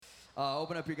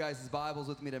Open up your guys' Bibles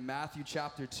with me to Matthew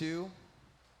chapter 2.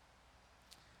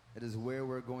 It is where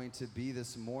we're going to be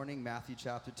this morning, Matthew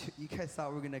chapter 2. You guys thought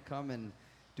we were going to come and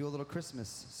do a little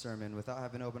Christmas sermon without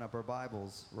having to open up our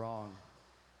Bibles. Wrong.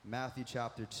 Matthew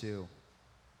chapter 2.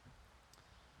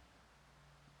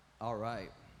 All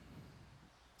right.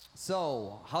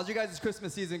 So, how's your guys'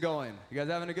 Christmas season going? You guys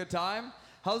having a good time?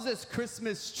 How's this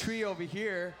Christmas tree over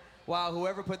here? Wow,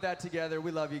 whoever put that together,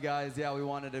 we love you guys. Yeah, we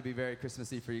wanted to be very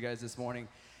Christmassy for you guys this morning.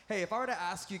 Hey, if I were to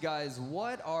ask you guys,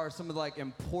 what are some of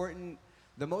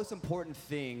the most important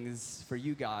things for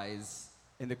you guys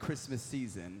in the Christmas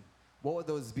season? What would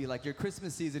those be? Like, your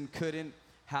Christmas season couldn't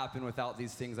happen without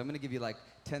these things. I'm going to give you like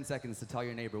 10 seconds to tell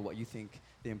your neighbor what you think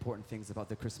the important things about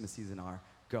the Christmas season are.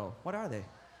 Go. What are they?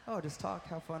 Oh, just talk,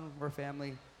 have fun, we're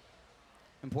family.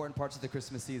 Important parts of the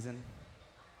Christmas season.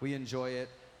 We enjoy it.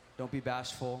 Don't be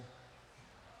bashful.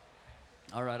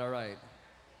 All right.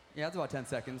 Yeah, that's about 10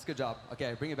 seconds. Good job.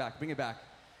 Okay, bring it back.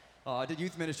 I did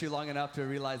youth ministry long enough to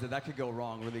realize that could go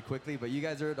wrong really quickly, but you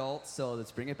guys are adults, so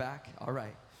let's bring it back. All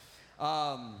right.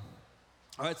 All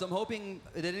right, so I'm hoping,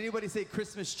 did anybody say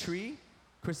Christmas tree?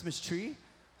 Christmas tree?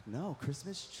 No,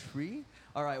 Christmas tree?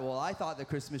 All right, well, I thought the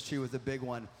Christmas tree was a big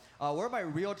one. Where are my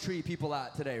real tree people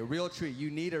at today? Real tree.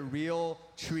 You need a real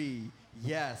tree.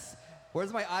 Yes.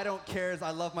 Where's my I don't cares,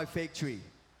 I love my fake tree?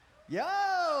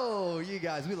 Yo, you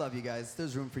guys, we love you guys.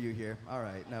 There's room for you here. All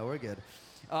right, no, we're good.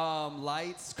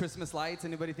 Lights, Christmas lights.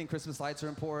 Anybody think Christmas lights are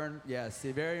important? Yes,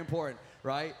 they're very important,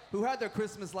 right? Who had their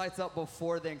Christmas lights up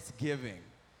before Thanksgiving?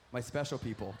 My special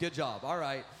people. Good job. All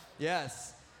right.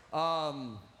 Yes.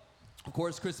 Of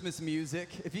course, Christmas music.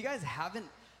 If you guys haven't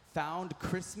found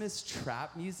Christmas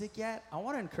trap music yet, I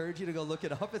want to encourage you to go look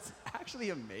it up. It's actually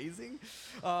amazing.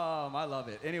 I love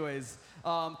it. Anyways,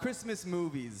 Christmas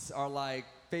movies are like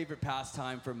favorite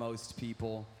pastime for most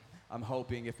people. I'm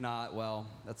hoping. If not, well,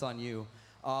 that's on you.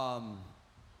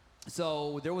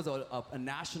 So there was a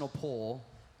national poll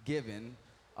given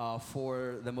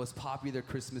for the most popular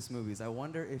Christmas movies. I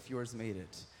wonder if yours made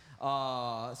it.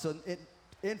 So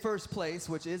in first place,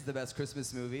 which is the best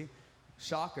Christmas movie,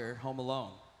 shocker, Home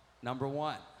Alone. Number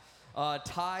one.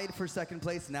 Tied for second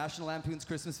place, National Lampoon's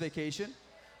Christmas Vacation,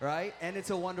 right? And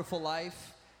It's a Wonderful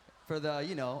Life for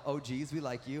the, OGs, we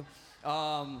like you.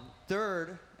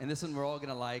 Third, and this one we're all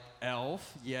gonna like,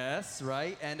 Elf, yes,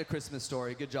 right? And A Christmas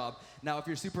Story, good job. Now, if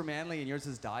you're super manly and yours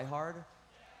is Die Hard,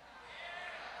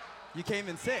 you came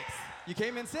in sixth.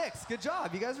 Good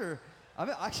job. You guys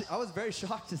I was very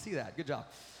shocked to see that. Good job.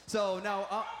 So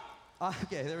now,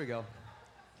 okay, there we go.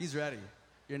 He's ready.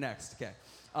 You're next, okay.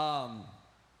 I'm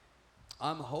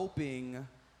hoping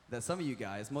that some of you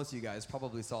guys, most of you guys,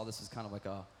 probably saw this as kind of like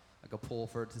a pull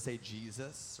to say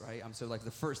Jesus, right? I'm sort of like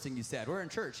the first thing you said. We're in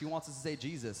church. He wants us to say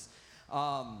Jesus.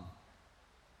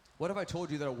 What if I told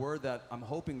you that a word that I'm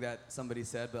hoping that somebody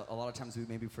said, but a lot of times we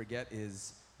maybe forget,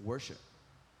 is worship?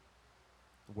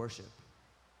 Worship,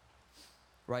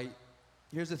 right?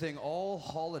 Here's the thing. All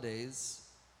holidays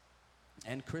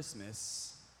and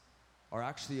Christmas are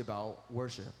actually about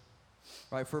worship.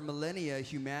 Right, for millennia,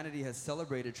 humanity has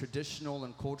celebrated traditional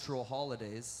and cultural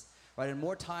holidays, right? And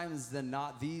more times than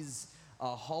not, these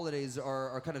holidays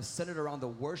are kind of centered around the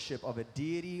worship of a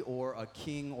deity or a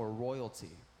king or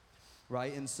royalty,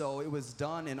 right? And so it was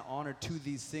done in honor to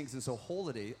these things. And so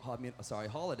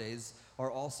holidays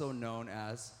are also known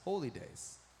as holy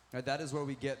days. Right? That is where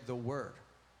we get the word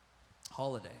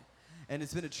holiday. And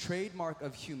it's been a trademark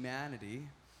of humanity,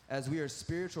 as we are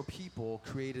spiritual people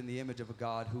created in the image of a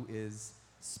God who is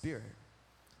spirit.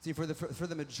 See, for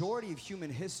the majority of human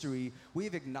history,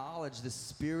 we've acknowledged the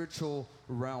spiritual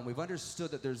realm. We've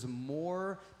understood that there's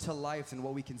more to life than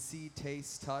what we can see,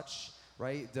 taste, touch,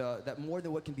 right? That more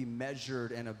than what can be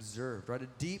measured and observed, right? A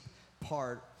deep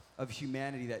part of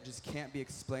humanity that just can't be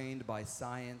explained by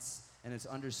science, and it's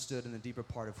understood in the deeper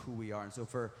part of who we are. And so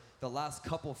for the last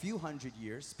few hundred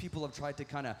years, people have tried to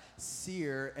kind of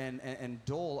sear and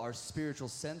dull our spiritual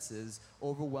senses,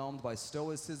 overwhelmed by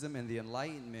Stoicism and the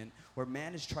Enlightenment, where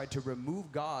man has tried to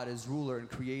remove God as ruler and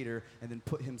creator and then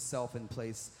put himself in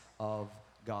place of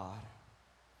God.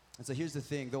 And so here's the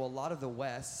thing. Though a lot of the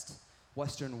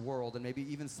Western world, and maybe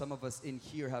even some of us in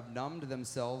here, have numbed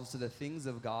themselves to the things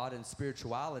of God and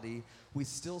spirituality, we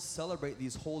still celebrate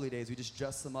these holy days. We just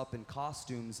dress them up in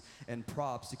costumes and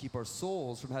props to keep our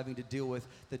souls from having to deal with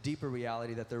the deeper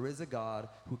reality that there is a God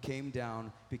who came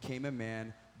down, became a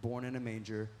man, born in a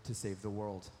manger to save the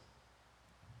world.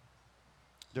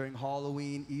 During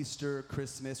Halloween, Easter,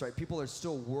 Christmas, right, people are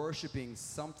still worshiping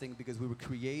something because we were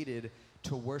created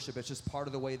to worship. It's just part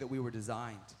of the way that we were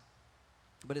designed.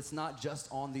 But it's not just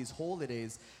on these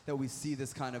holidays that we see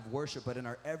this kind of worship, but in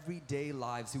our everyday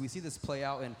lives. See, we see this play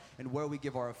out in where we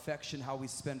give our affection, how we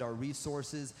spend our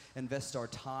resources, invest our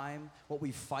time, what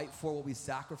we fight for, what we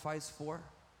sacrifice for.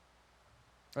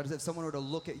 Right? As if someone were to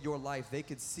look at your life, they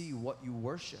could see what you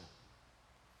worship.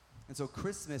 And so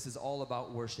Christmas is all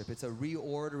about worship. It's a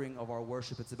reordering of our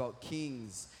worship. It's about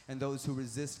kings and those who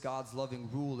resist God's loving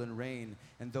rule and reign,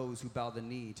 and those who bow the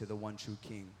knee to the one true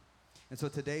King. And so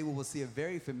today we will see a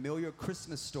very familiar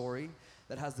Christmas story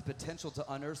that has the potential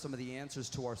to unearth some of the answers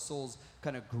to our soul's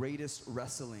kind of greatest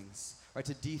wrestlings, right?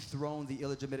 To dethrone the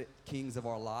illegitimate kings of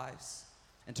our lives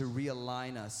and to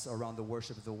realign us around the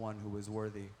worship of the one who is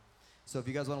worthy. So if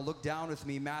you guys want to look down with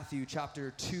me, Matthew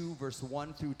chapter 2, verse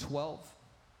 1 through 12.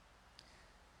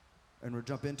 And we'll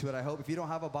jump into it, I hope. If you don't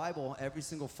have a Bible, every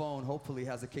single phone hopefully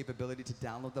has the capability to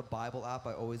download the Bible app.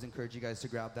 I always encourage you guys to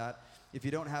grab that. If you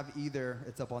don't have either,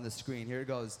 it's up on the screen. Here it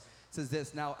goes. It says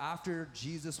this: Now after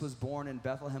Jesus was born in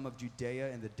Bethlehem of Judea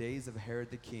in the days of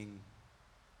Herod the king,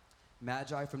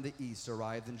 Magi from the east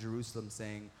arrived in Jerusalem,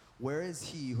 saying, "Where is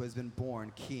he who has been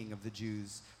born King of the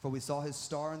Jews? For we saw his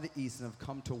star in the east and have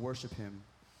come to worship him."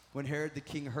 When Herod the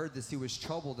king heard this, he was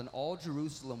troubled, and all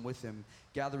Jerusalem with him,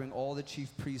 gathering all the chief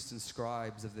priests and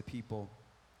scribes of the people.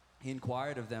 He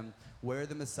inquired of them where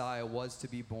the Messiah was to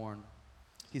be born.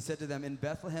 He said to them, "In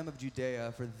Bethlehem of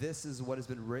Judea, for this is what has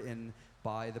been written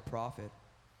by the prophet.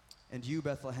 And you,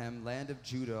 Bethlehem, land of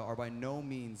Judah, are by no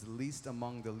means least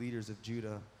among the leaders of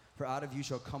Judah. For out of you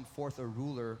shall come forth a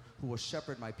ruler who will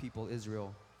shepherd my people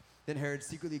Israel." Then Herod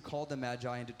secretly called the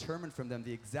Magi and determined from them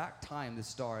the exact time the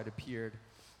star had appeared.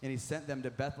 And he sent them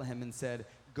to Bethlehem and said,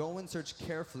 "Go and search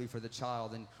carefully for the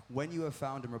child, and when you have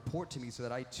found him, report to me so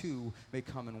that I too may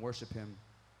come and worship him."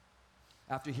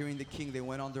 After hearing the king, they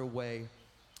went on their way.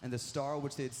 And the star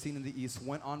which they had seen in the east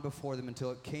went on before them until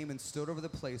it came and stood over the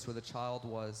place where the child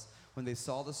was. When they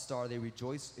saw the star, they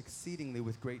rejoiced exceedingly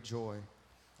with great joy.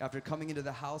 After coming into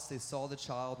the house, they saw the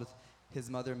child with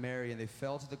his mother Mary, and they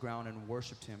fell to the ground and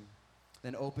worshipped him.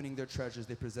 Then opening their treasures,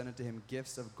 they presented to him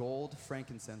gifts of gold,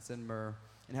 frankincense, and myrrh.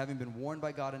 And having been warned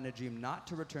by God in a dream not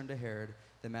to return to Herod,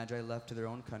 the Magi left to their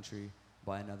own country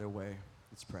by another way.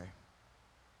 Let's pray.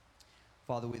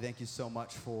 Father, we thank you so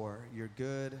much for your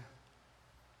good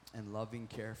and loving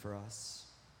care for us.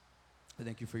 We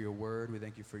thank you for your word. We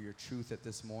thank you for your truth that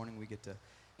this morning we get to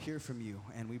hear from you.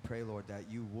 And we pray, Lord, that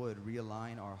you would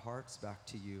realign our hearts back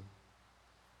to you,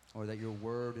 or that your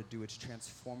word would do its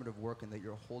transformative work, and that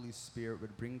your Holy Spirit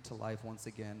would bring to life once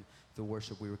again the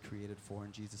worship we were created for.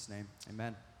 In Jesus' name,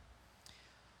 amen.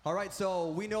 All right, so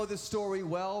we know this story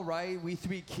well, right? We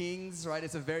Three Kings, right?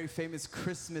 It's a very famous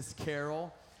Christmas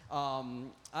carol.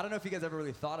 I don't know if you guys ever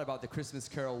really thought about the Christmas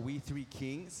carol, We Three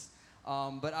Kings,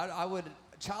 but I would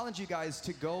challenge you guys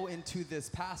to go into this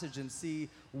passage and see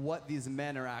what these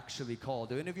men are actually called.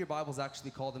 Do any of your Bibles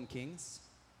actually call them kings?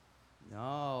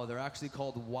 No, they're actually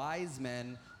called wise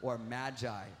men or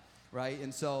magi, right?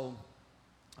 And so,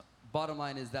 bottom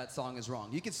line is that song is wrong.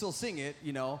 You can still sing it,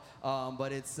 you know,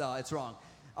 but it's wrong.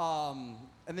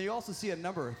 And then you also see a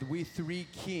number, We Three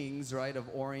Kings, right, of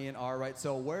Orient are, right?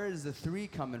 So where is the three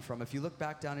coming from? If you look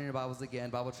back down in your Bibles again,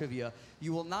 Bible trivia,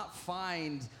 you will not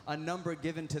find a number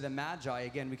given to the Magi.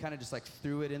 Again, we kind of just like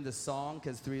threw it in the song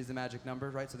because 3 is the magic number,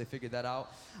 right? So they figured that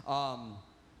out.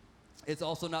 It's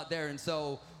also not there. And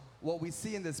so what we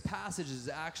see in this passage is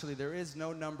actually there is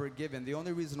no number given. The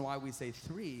only reason why we say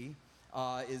 3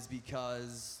 is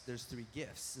because there's 3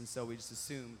 gifts. And so we just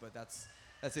assume, but that's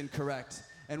incorrect.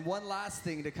 And one last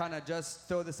thing to kind of just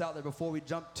throw this out there before we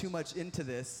jump too much into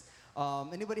this.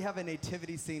 Anybody have a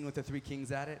nativity scene with the 3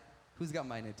 kings at it? Who's got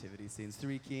my nativity scenes?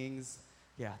 3 kings.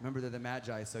 Yeah, remember they're the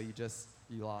Magi, so you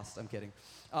lost. I'm kidding.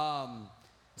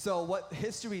 So what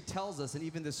history tells us, and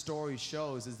even the story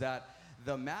shows, is that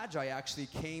the Magi actually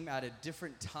came at a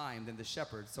different time than the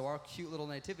shepherds. So our cute little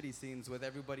nativity scenes with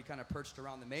everybody kind of perched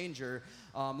around the manger,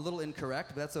 a little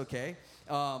incorrect, but that's okay.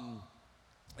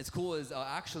 It's cool is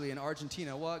actually in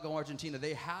Argentina, go Argentina,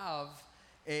 they have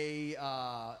a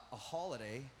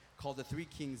holiday called the Three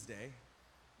Kings Day.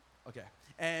 Okay.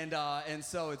 And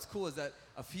so it's cool is that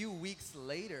a few weeks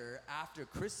later after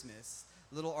Christmas,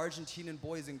 little Argentinian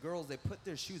boys and girls, they put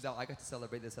their shoes out. I got to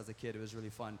celebrate this as a kid. It was really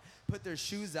fun. Put their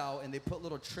shoes out, and they put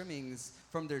little trimmings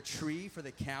from their tree for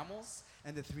the camels,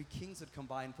 and the 3 kings would come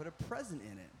by and put a present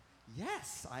in it.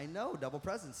 Yes, I know, double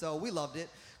present. So we loved it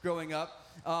growing up.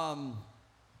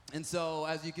 And so,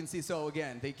 as you can see, so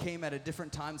again, they came at a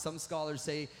different time. Some scholars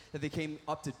say that they came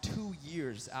up to 2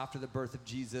 years after the birth of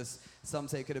Jesus. Some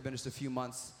say it could have been just a few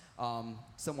months,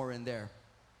 somewhere in there.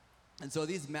 And so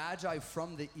these magi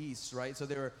from the east, right? So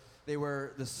they were they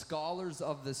were the scholars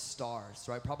of the stars,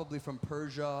 right? Probably from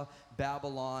Persia,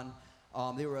 Babylon.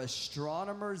 They were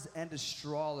astronomers and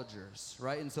astrologers,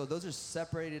 right? And so those are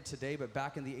separated today, but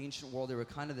back in the ancient world, they were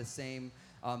kind of the same.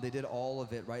 They did all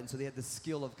of it, right? And so they had the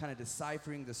skill of kind of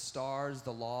deciphering the stars,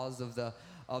 the laws of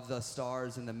the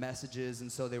stars and the messages,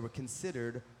 and so they were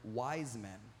considered wise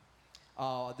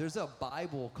men. There's a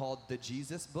Bible called the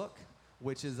Jesus Book,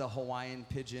 which is a Hawaiian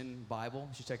pidgin Bible.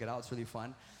 You should check it out. It's really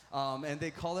fun. And they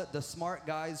call it the smart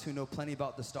guys who know plenty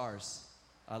about the stars.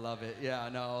 I love it. Yeah,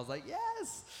 no, I was like,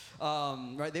 yes.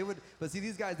 Right, but see,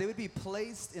 these guys, they would be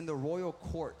placed in the royal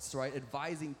courts, right,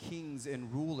 advising kings and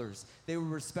rulers. They were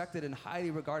respected and highly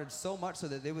regarded so much so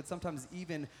that they would sometimes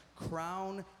even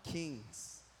crown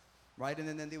kings, right?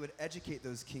 And then they would educate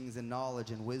those kings in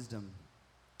knowledge and wisdom.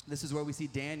 This is where we see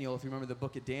Daniel, if you remember the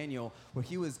book of Daniel, where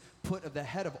he was put at the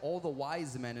head of all the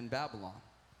wise men in Babylon.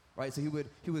 Right, so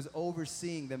he was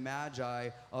overseeing the Magi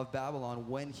of Babylon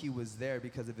when he was there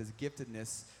because of his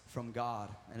giftedness from God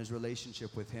and his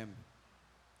relationship with him.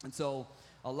 And so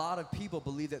a lot of people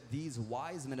believe that these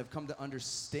wise men have come to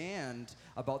understand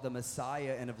about the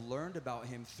Messiah and have learned about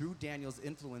him through Daniel's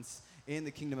influence in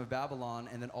the kingdom of Babylon,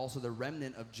 and then also the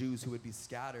remnant of Jews who would be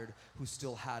scattered who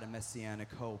still had a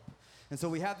messianic hope. And so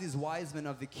we have these wise men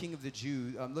of the king of the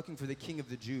Jews, looking for the king of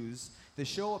the Jews. They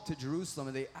show up to Jerusalem,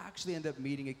 and they actually end up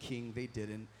meeting a king they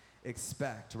didn't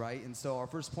expect, right? And so our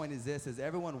first point is this, is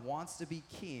everyone wants to be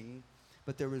king,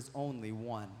 but there is only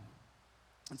one.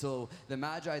 And so the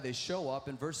Magi, they show up.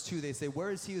 In verse 2, they say,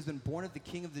 "Where is he who has been born of the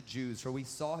king of the Jews? For we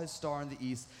saw his star in the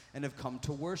east and have come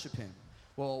to worship him."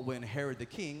 Well, when Herod the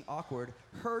king, awkward,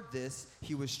 heard this,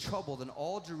 he was troubled, and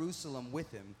all Jerusalem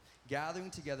with him.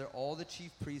 Gathering together all the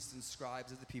chief priests and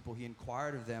scribes of the people, he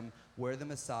inquired of them where the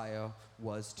Messiah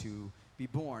was to be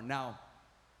born. Now,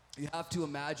 you have to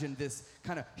imagine this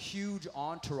kind of huge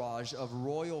entourage of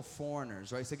royal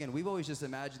foreigners, right? So again, we've always just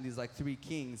imagined these like three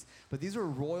kings, but these are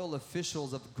royal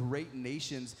officials of great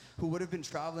nations who would have been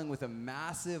traveling with a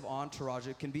massive entourage.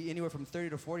 It can be anywhere from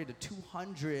 30 to 40 to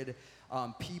 200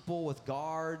 people with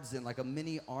guards and like a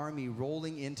mini army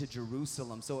rolling into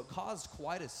Jerusalem. So it caused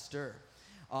quite a stir.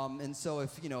 And so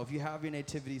if you have your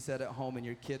nativity set at home and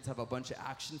your kids have a bunch of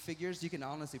action figures, you can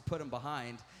honestly put them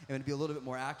behind and it'd be a little bit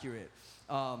more accurate.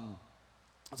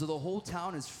 So the whole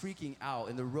town is freaking out,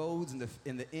 and the roads and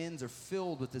the inns are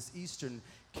filled with this Eastern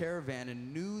caravan,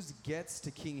 and news gets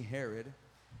to King Herod,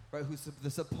 right, who's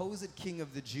the supposed king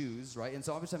of the Jews, right? And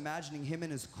so I'm just imagining him in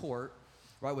his court,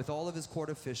 right, with all of his court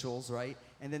officials, right?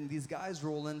 And then these guys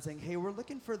roll in saying, "Hey, we're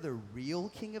looking for the real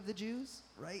king of the Jews,"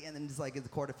 right? And then just like the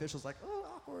court officials like, "Oh,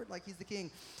 awkward, like he's the king."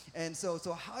 And so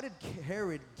how did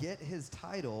Herod get his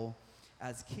title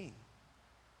as king?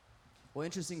 Well,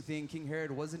 interesting thing, King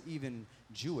Herod wasn't even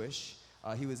Jewish.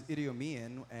 He was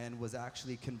Idumean and was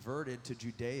actually converted to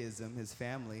Judaism, his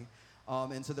family.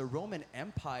 And so the Roman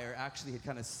Empire actually had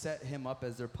kind of set him up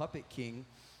as their puppet king,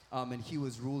 and he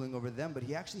was ruling over them, but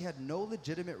he actually had no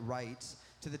legitimate right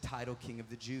to the title King of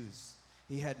the Jews.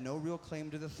 He had no real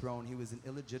claim to the throne. He was an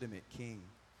illegitimate king.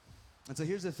 And so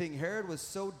here's the thing, Herod was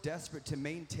so desperate to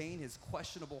maintain his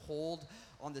questionable hold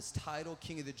on this title,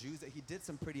 King of the Jews, that he did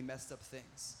some pretty messed up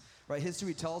things. Right?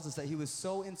 History tells us that he was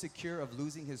so insecure of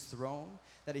losing his throne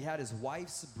that he had his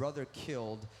wife's brother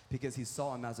killed because he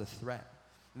saw him as a threat.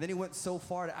 And then he went so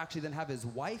far to actually then have his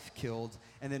wife killed,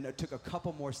 and then took a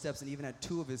couple more steps and even had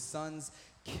two of his sons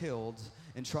killed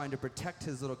in trying to protect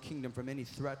his little kingdom from any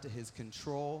threat to his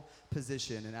control,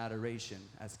 position, and adoration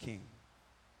as king.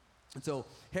 And so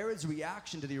Herod's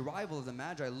reaction to the arrival of the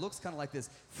Magi looks kind of like this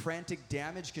frantic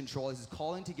damage control as he's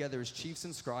calling together his chiefs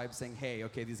and scribes saying, "Hey,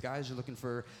 okay, these guys are looking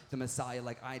for the Messiah.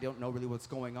 Like, I don't know really what's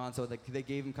going on." So they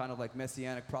gave him kind of like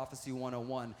Messianic Prophecy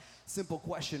 101. Simple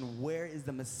question, where is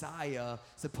the Messiah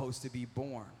supposed to be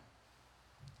born?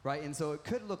 Right? And so it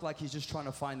could look like he's just trying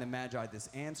to find the Magi this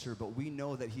answer, but we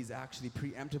know that he's actually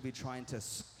preemptively trying to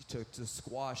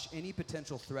squash any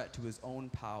potential threat to his own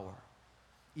power,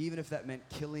 even if that meant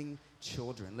killing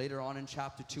children. Later on in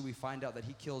chapter 2, we find out that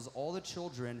he kills all the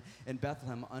children in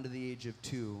Bethlehem under the age of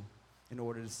 2 in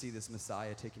order to see this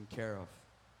Messiah taken care of.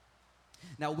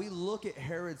 Now, we look at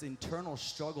Herod's internal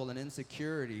struggle and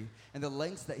insecurity and the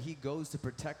lengths that he goes to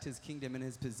protect his kingdom and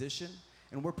his position,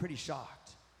 and we're pretty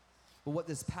shocked. But what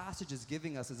this passage is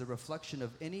giving us is a reflection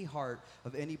of any heart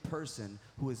of any person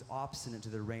who is obstinate to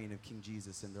the reign of King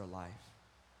Jesus in their life.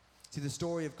 See, the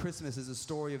story of Christmas is a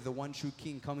story of the one true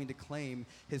king coming to claim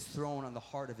his throne on the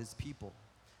heart of his people,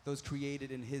 those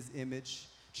created in his image,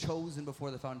 chosen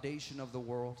before the foundation of the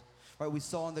world. Right, we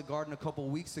saw in the garden a couple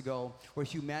weeks ago where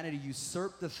humanity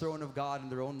usurped the throne of God in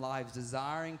their own lives,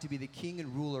 desiring to be the king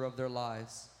and ruler of their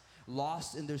lives.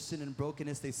 lost in their sin and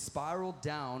brokenness, they spiraled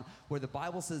down where the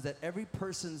Bible says that every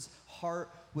person's heart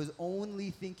was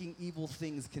only thinking evil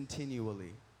things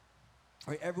continually.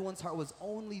 Right? Everyone's heart was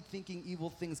only thinking evil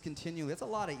things continually. That's a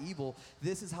lot of evil.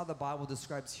 This is how the Bible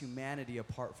describes humanity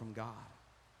apart from God.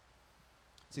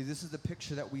 See, this is the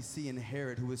picture that we see in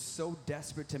Herod, who was so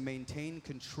desperate to maintain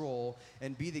control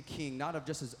and be the king, not of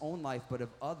just his own life, but of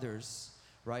others,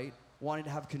 right? Wanting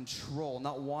to have control,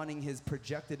 not wanting his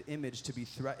projected image to be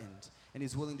threatened. And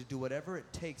he's willing to do whatever it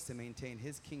takes to maintain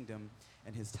his kingdom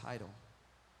and his title.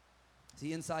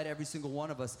 See, inside every single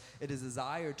one of us, it is a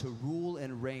desire to rule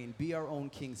and reign, be our own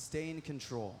king, stay in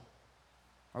control.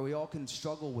 Or we all can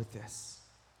struggle with this,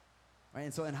 right?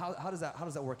 And so, how does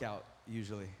that work out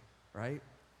usually, right?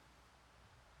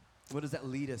 What does that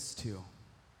lead us to?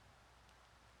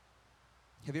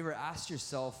 Have you ever asked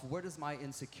yourself, where does my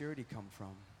insecurity come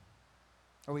from?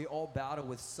 Or we all battle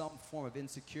with some form of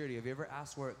insecurity. Have you ever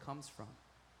asked where it comes from?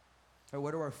 Or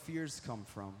where do our fears come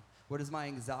from? Where does my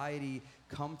anxiety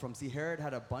come from? See, Herod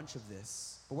had a bunch of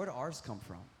this, but where do ours come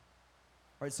from?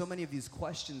 Right, so many of these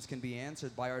questions can be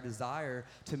answered by our desire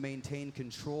to maintain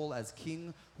control as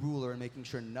king, ruler, and making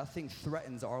sure nothing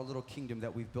threatens our little kingdom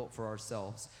that we've built for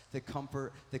ourselves. The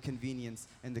comfort, the convenience,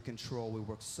 and the control we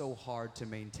work so hard to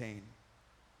maintain.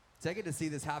 So I get to see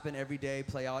this happen every day,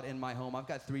 play out in my home. I've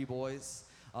got 3 boys,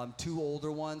 2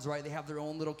 older ones, right? They have their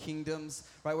own little kingdoms,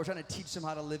 right? We're trying to teach them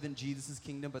how to live in Jesus'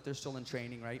 kingdom, but they're still in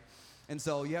training, right? And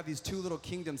so you have these 2 little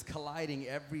kingdoms colliding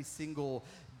every single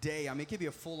day. I mean, it could be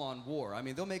a full-on war. I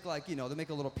mean, they'll make they'll make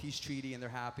a little peace treaty and they're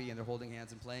happy and they're holding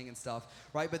hands and playing and stuff,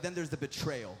 right? But then there's the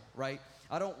betrayal, right?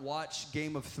 I don't watch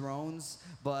Game of Thrones,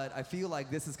 but I feel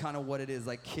like this is kind of what it is,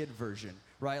 like kid version,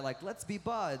 right? Like, let's be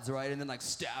buds, right? And then like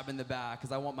stab in the back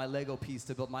because I want my Lego piece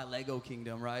to build my Lego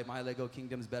kingdom, right? My Lego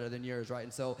kingdom's better than yours, right?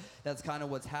 And so that's kind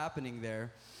of what's happening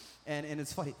there. And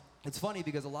it's funny. It's funny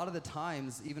because a lot of the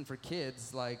times, even for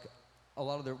kids, like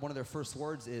one of their first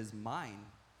words is mine.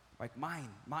 Like mine,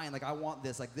 like I want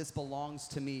this, like this belongs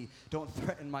to me. Don't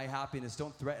threaten my happiness,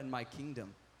 don't threaten my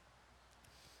kingdom.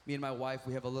 Me and my wife,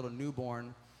 we have a little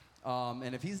newborn,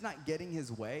 and if he's not getting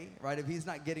his way, right, if he's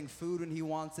not getting food when he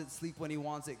wants it, sleep when he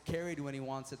wants it, carried when he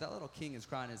wants it, that little king is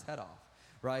crying his head off,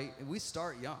 right? And we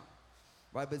start young,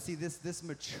 right? But see, this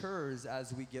matures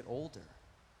as we get older,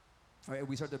 right?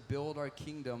 We start to build our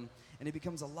kingdom, and it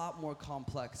becomes a lot more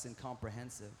complex and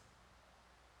comprehensive.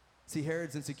 See,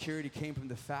 Herod's insecurity came from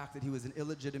the fact that he was an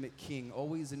illegitimate king,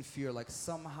 always in fear, like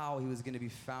somehow he was going to be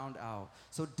found out,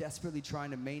 so desperately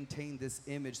trying to maintain this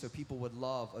image so people would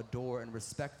love, adore, and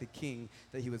respect the king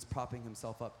that he was propping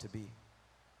himself up to be.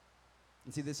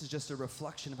 And see, this is just a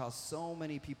reflection of how so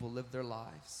many people live their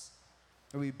lives.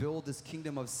 And we build this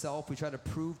kingdom of self. We try to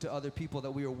prove to other people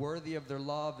that we are worthy of their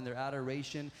love and their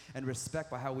adoration and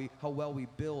respect by how well we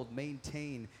build,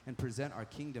 maintain, and present our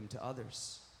kingdom to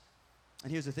others.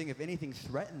 And here's the thing, if anything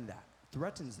threatens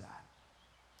that,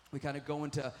 we kind of go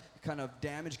into kind of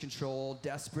damage control,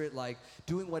 desperate, like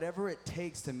doing whatever it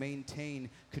takes to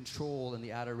maintain control and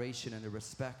the adoration and the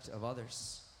respect of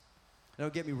others.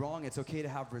 Don't get me wrong, it's okay to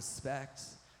have respect,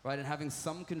 right? And having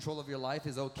some control of your life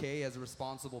is okay as a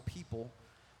responsible people,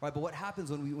 right? But what happens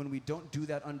when we don't do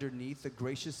that underneath the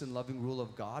gracious and loving rule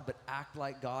of God, but act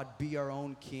like God, be our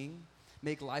own king,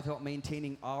 make life about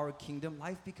maintaining our kingdom,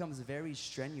 life becomes very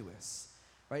strenuous.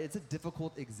 Right? It's a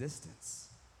difficult existence.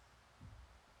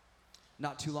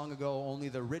 Not too long ago, only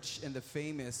the rich and the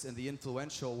famous and the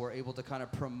influential were able to kind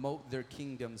of promote their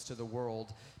kingdoms to the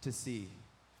world to see,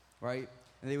 right?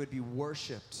 And they would be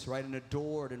worshipped, right, and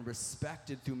adored and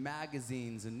respected through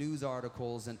magazines and news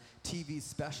articles and TV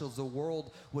specials. The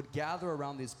world would gather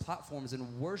around these platforms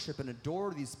and worship and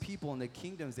adore these people and the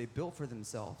kingdoms they built for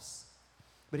themselves.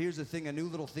 But here's the thing, a new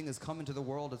little thing has come into the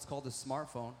world. It's called the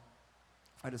smartphone.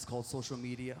 Right, it's called social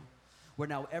media, where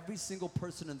now every single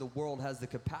person in the world has the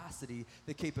capacity,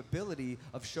 the capability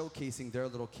of showcasing their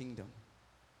little kingdom.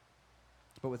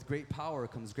 But with great power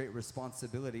comes great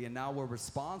responsibility, and now we're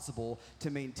responsible to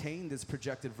maintain this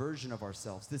projected version of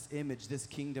ourselves, this image, this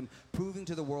kingdom, proving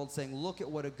to the world, saying, look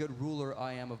at what a good ruler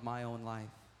I am of my own life.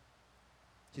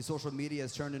 See, social media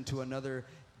has turned into another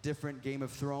different Game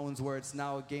of Thrones, where it's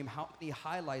now a game, how many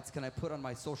highlights can I put on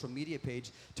my social media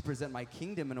page to present my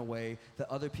kingdom in a way that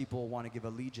other people want to give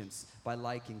allegiance by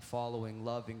liking, following,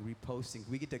 loving, reposting.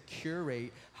 We get to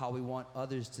curate how we want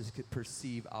others to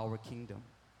perceive our kingdom.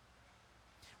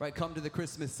 Right, come to the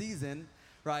Christmas season,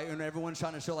 right? And everyone's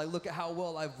trying to show, like, look at how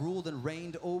well I've ruled and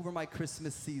reigned over my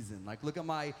Christmas season. Like, look at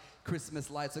my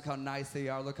Christmas lights. Look how nice they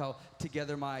are. Look how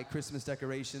together my Christmas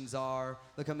decorations are.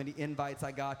 Look how many invites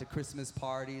I got to Christmas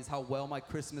parties. How well my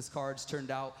Christmas cards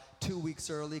turned out 2 weeks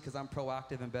early because I'm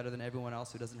proactive and better than everyone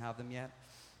else who doesn't have them yet,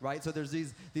 right? So there's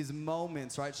these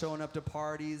moments, right? Showing up to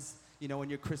parties, you know, in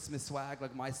your Christmas swag,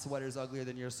 like my sweater's uglier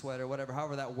than your sweater, whatever,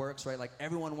 however that works, right? Like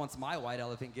everyone wants my white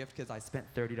elephant gift because I spent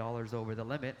 $30 over the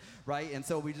limit, right? And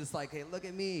so we just like, hey, look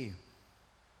at me.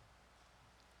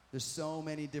 There's so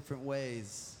many different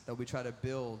ways that we try to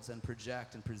build and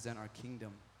project and present our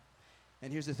kingdom.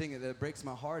 And here's the thing that breaks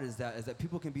my heart is that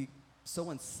people can be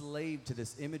so enslaved to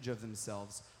this image of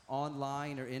themselves,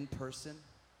 online or in person.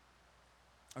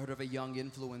 I heard of a young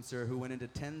influencer who went into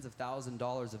tens of thousands of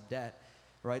dollars of debt,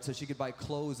 right? So she could buy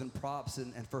clothes and props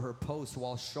and for her posts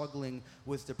while struggling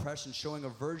with depression, showing a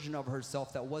version of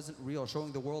herself that wasn't real,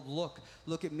 showing the world,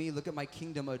 look at me, look at my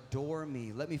kingdom, adore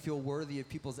me, let me feel worthy of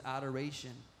people's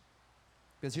adoration.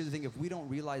 Because here's the thing, if we don't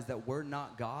realize that we're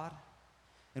not God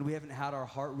and we haven't had our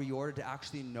heart reordered to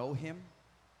actually know him,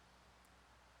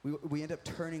 we end up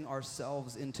turning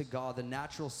ourselves into God. The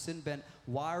natural sin-bent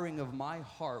wiring of my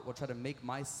heart will try to make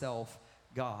myself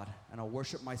God, and I'll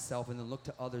worship myself and then look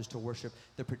to others to worship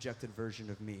the projected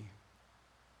version of me.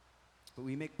 But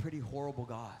we make pretty horrible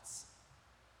gods.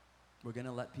 We're going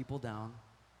to let people down.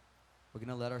 We're going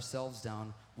to let ourselves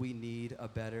down. We need a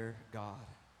better God.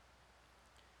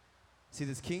 See,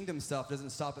 this kingdom stuff doesn't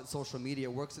stop at social media.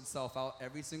 It works itself out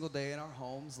every single day in our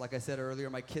homes. Like I said earlier,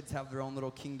 my kids have their own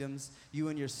little kingdoms. You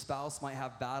and your spouse might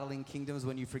have battling kingdoms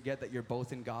when you forget that you're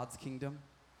both in God's kingdom.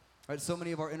 Right, so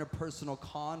many of our interpersonal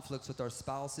conflicts with our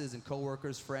spouses and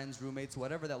coworkers, friends, roommates,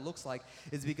 whatever that looks like,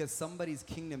 is because somebody's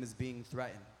kingdom is being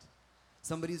threatened.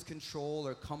 Somebody's control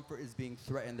or comfort is being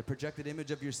threatened. The projected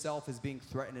image of yourself is being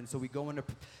threatened. And so we go into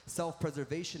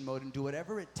self-preservation mode and do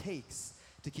whatever it takes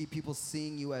to keep people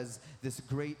seeing you as this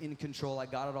great, in control, I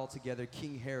got it all together,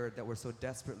 King Herod that we're so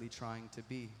desperately trying to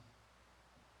be.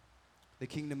 The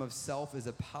kingdom of self is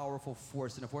a powerful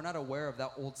force. And if we're not aware of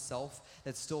that old self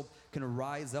that still can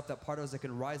rise up, that part of us that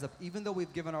can rise up, even though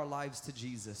we've given our lives to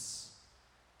Jesus,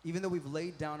 even though we've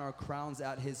laid down our crowns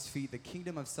at his feet, the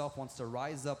kingdom of self wants to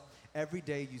rise up every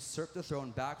day, usurp the throne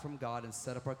back from God, and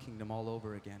set up our kingdom all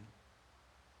over again.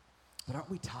 But aren't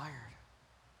we tired?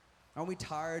 Aren't we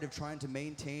tired of trying to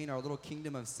maintain our little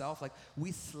kingdom of self? Like,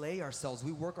 we slay ourselves.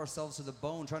 We work ourselves to the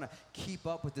bone trying to keep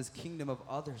up with this kingdom of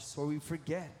others, where we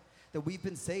forget that we've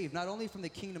been saved, not only from the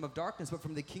kingdom of darkness, but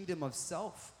from the kingdom of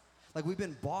self. Like, we've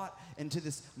been bought into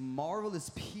this marvelous,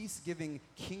 peace-giving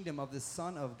kingdom of the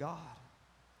Son of God.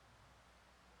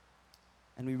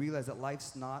 And we realize that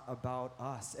life's not about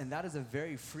us. And that is a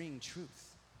very freeing truth.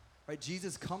 Right?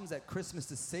 Jesus comes at Christmas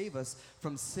to save us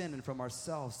from sin and from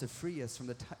ourselves, to free us from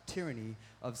the tyranny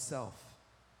of self,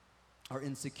 our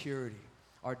insecurity,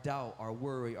 our doubt, our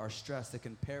worry, our stress, the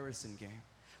comparison game.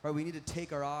 Right, we need to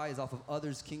take our eyes off of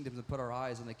others' kingdoms and put our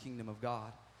eyes on the kingdom of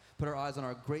God. Put our eyes on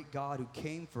our great God who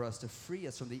came for us to free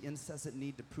us from the incessant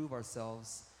need to prove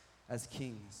ourselves as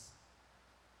kings.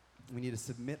 We need to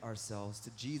submit ourselves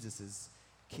to Jesus'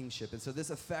 kingship. And so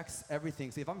this affects everything.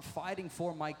 See, if I'm fighting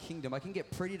for my kingdom, I can get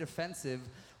pretty defensive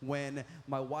when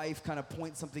my wife kind of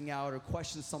points something out or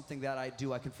questions something that I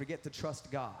do. I can forget to trust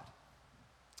God.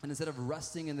 And instead of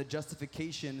resting in the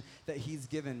justification that he's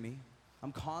given me,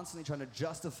 I'm constantly trying to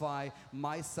justify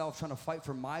myself, trying to fight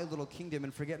for my little kingdom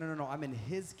and forget, no, I'm in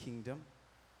his kingdom.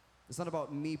 It's not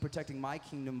about me protecting my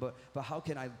kingdom, but how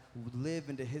can I live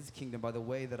into his kingdom by the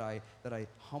way that I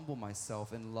humble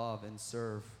myself and love and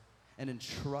serve and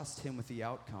entrust him with the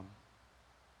outcome.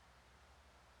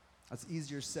 That's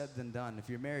easier said than done. If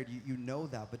you're married, you know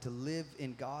that, but to live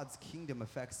in God's kingdom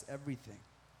affects everything.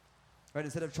 Right?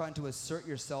 Instead of trying to assert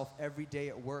yourself every day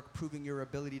at work, proving your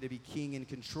ability to be king and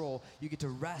control, you get to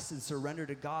rest and surrender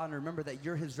to God and remember that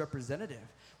you're his representative.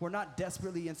 We're not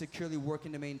desperately and securely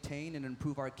working to maintain and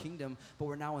improve our kingdom, but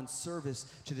we're now in service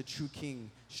to the true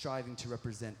king, striving to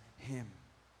represent him.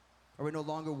 Are we no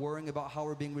longer worrying about how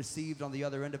we're being received on the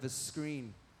other end of a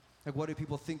screen? Like, what do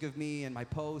people think of me and my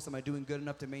posts? Am I doing good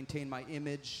enough to maintain my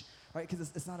image? Right?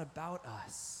 Because it's not about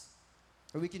us.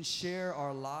 Or we can share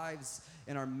our lives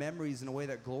and our memories in a way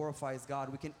that glorifies God.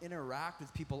 We can interact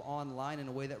with people online in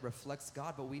a way that reflects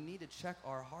God, but we need to check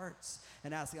our hearts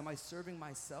and ask, am I serving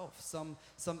myself, some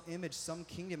image, some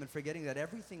kingdom, and forgetting that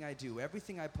everything I do,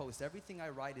 everything I post, everything I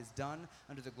write is done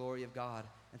under the glory of God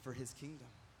and for his kingdom.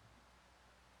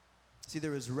 See,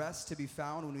 there is rest to be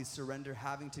found when we surrender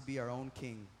having to be our own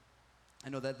king. I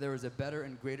know that there is a better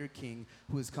and greater king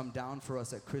who has come down for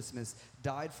us at Christmas,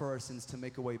 died for our sins to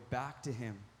make a way back to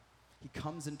him. He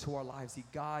comes into our lives. He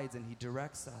guides and he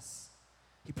directs us.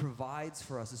 He provides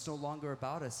for us. It's no longer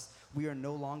about us. We are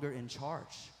no longer in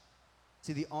charge.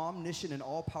 See, the omniscient and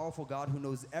all-powerful God who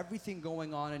knows everything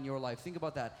going on in your life. Think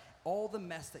about that. All the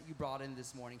mess that you brought in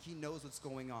this morning, he knows what's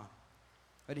going on.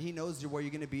 But he knows where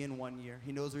you're going to be in 1 year.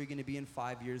 He knows where you're going to be in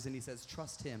 5 years. And he says,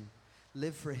 trust him.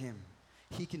 Live for him.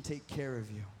 He can take care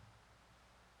of you.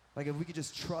 Like if we could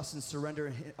just trust and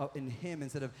surrender in him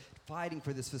instead of fighting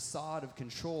for this facade of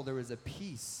control, there is a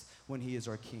peace when he is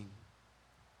our king.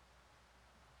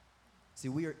 See,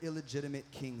 we are illegitimate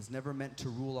kings, never meant to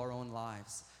rule our own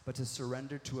lives, but to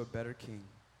surrender to a better king,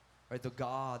 right? The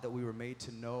God that we were made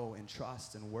to know and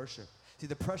trust and worship. See,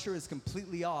 the pressure is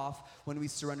completely off when we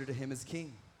surrender to him as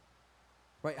king,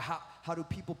 right? How do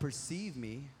people perceive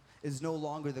me is no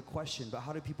longer the question, but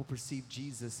how do people perceive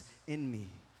Jesus in me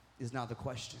is now the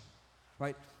question,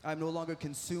 right? I'm no longer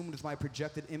consumed with my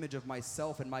projected image of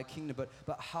myself and my kingdom,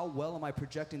 but how well am I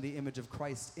projecting the image of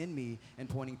Christ in me and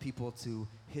pointing people to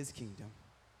his kingdom?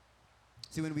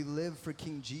 See, when we live for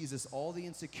King Jesus, all the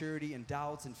insecurity and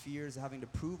doubts and fears of having to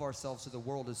prove ourselves to the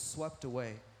world is swept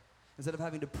away. Instead of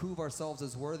having to prove ourselves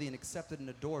as worthy and accepted and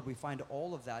adored, we find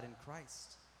all of that in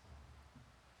Christ.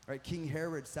 Right? King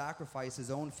Herod sacrificed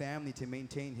his own family to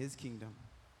maintain his kingdom.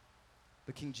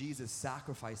 But King Jesus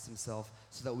sacrificed himself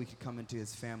so that we could come into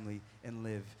his family and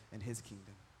live in his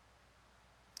kingdom.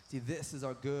 See, this is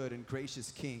our good and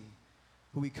gracious King,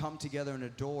 who we come together and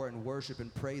adore and worship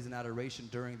and praise and adoration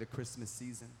during the Christmas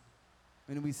season.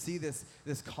 And we see this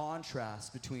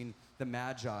contrast between the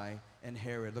Magi and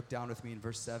Herod. Look down with me in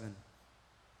verse 7.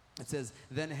 It says,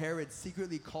 then Herod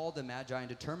secretly called the Magi and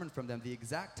determined from them the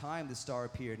exact time the star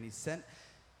appeared. And he sent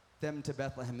them to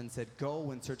Bethlehem and said,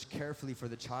 go and search carefully for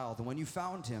the child. And when you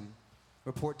found him,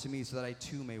 report to me so that I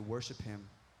too may worship him.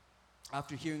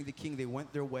 After hearing the king, they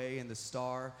went their way, and the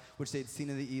star, which they had seen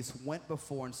in the east, went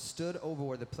before and stood over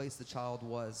where the place the child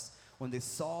was. When they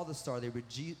saw the star, they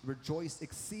rejoiced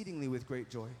exceedingly with great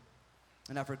joy.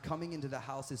 And after coming into the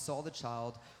house, they saw the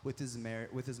child with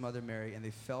his mother Mary, and they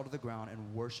fell to the ground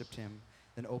and worshipped him.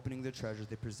 Then opening their treasures,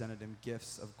 they presented him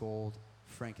gifts of gold,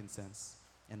 frankincense,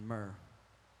 and myrrh.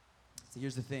 So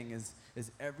here's the thing,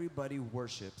 is everybody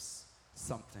worships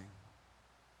something.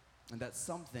 And that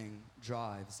something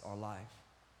drives our life.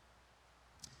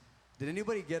 Did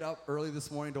anybody get up early this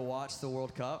morning to watch the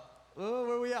World Cup? Oh,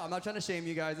 where are we at? I'm not trying to shame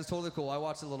you guys. It's totally cool. I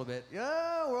watched a little bit.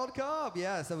 Yeah, World Cup.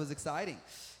 Yes, that was exciting.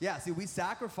 Yeah, see, we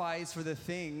sacrifice for the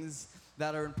things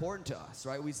that are important to us,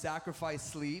 right? We sacrifice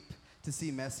sleep to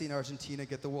see Messi in Argentina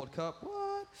get the World Cup.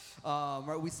 What?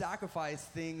 Right? We sacrifice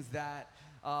things that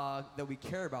we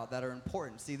care about, that are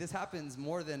important. See, this happens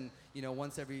more than,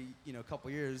 once every, couple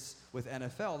years with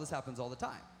NFL. This happens all the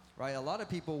time, right? A lot of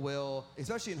people will,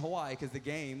 especially in Hawaii, because the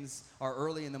games are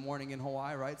early in the morning in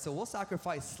Hawaii, right? So we'll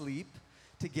sacrifice sleep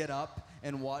to get up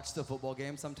and watch the football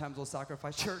game. Sometimes we'll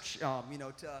sacrifice church,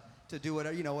 to do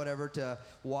whatever, whatever, to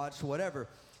watch whatever.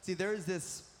 See, there's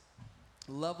this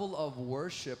level of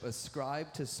worship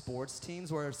ascribed to sports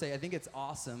teams where I think it's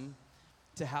awesome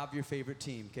to have your favorite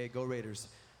team, okay? Go Raiders.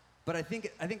 But I think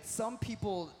some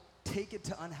people take it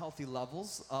to unhealthy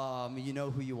levels. You know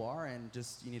who you are, and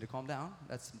just you need to calm down.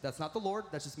 That's not the Lord.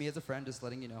 That's just me as a friend, just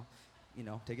letting you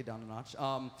know, take it down a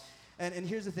notch. And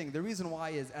here's the thing. The reason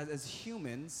why is as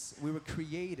humans, we were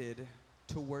created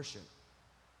to worship.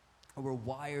 We're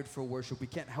wired for worship. We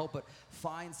can't help but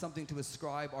find something to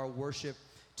ascribe our worship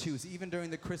to. So even during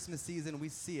the Christmas season, we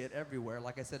see it everywhere.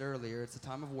 Like I said earlier, it's a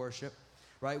time of worship.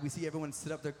 Right? We see everyone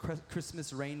set up their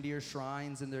Christmas reindeer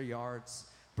shrines in their yards,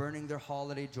 burning their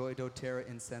holiday joy doTERRA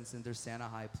incense in their Santa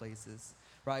high places.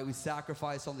 Right? We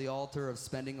sacrifice on the altar of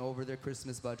spending over their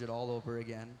Christmas budget all over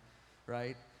again.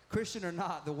 Right? Christian or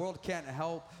not, the world can't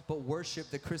help but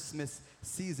worship the Christmas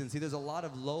season. See, there's a lot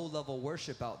of low-level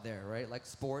worship out there, right? Like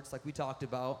sports, like we talked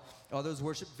about. Others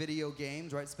worship video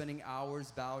games, right? Spending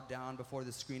hours bowed down before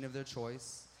the screen of their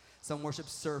choice. Some worship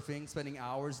surfing, spending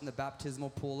hours in the baptismal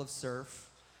pool of surf.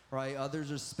 Right?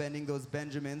 Others are spending those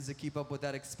Benjamins to keep up with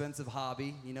that expensive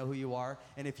hobby. You know who you are.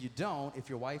 And if you don't, if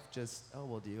your wife just,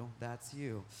 will do, that's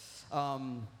you.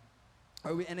 And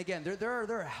again, there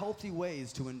are healthy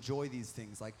ways to enjoy these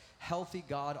things, like healthy,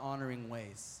 God-honoring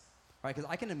ways. Right?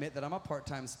 Because I can admit that I'm a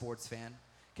part-time sports fan.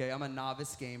 Okay? I'm a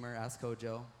novice gamer, ask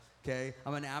Kojo. Okay?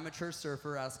 I'm an amateur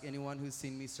surfer, ask anyone who's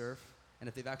seen me surf. And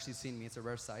if they've actually seen me, it's a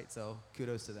rare sight, so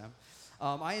kudos to them.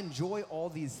 I enjoy all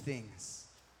these things.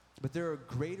 But there are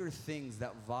greater things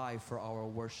that vie for our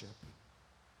worship.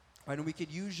 Right? And we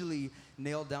could usually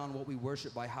nail down what we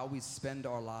worship by how we spend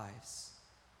our lives.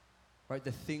 right?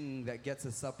 The thing that gets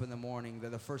us up in the morning,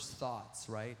 the first thoughts,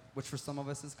 right? Which for some of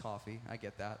us is coffee. I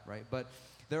get that, right? But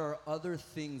there are other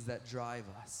things that drive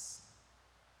us.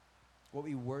 What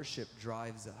we worship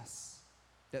drives us.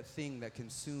 That thing that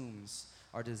consumes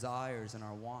our desires and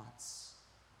our wants.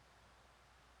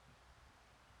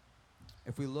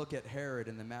 If we look at Herod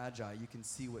and the Magi, you can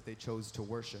see what they chose to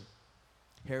worship.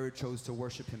 Herod chose to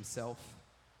worship himself.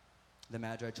 The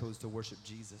Magi chose to worship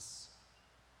Jesus.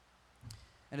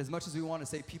 And as much as we want to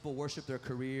say people worship their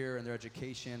career and their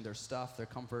education, their stuff, their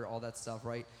comfort, all that stuff,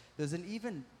 right? There's an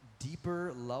even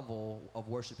deeper level of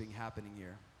worshiping happening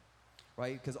here,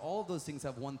 right? Because all of those things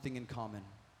have one thing in common: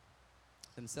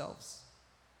 themselves,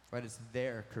 right? It's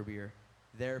their career,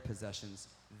 their possessions,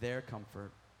 their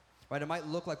comfort, right? It might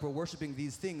look like we're worshiping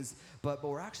these things, but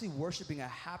we're actually worshiping a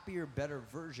happier, better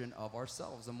version of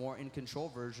ourselves, a more in control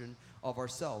version of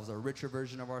ourselves, a richer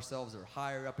version of ourselves, or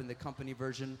higher up in the company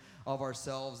version of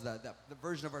ourselves, the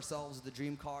version of ourselves with the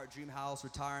dream car, dream house,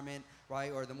 retirement,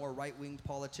 right? Or the more right-winged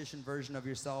politician version of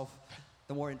yourself,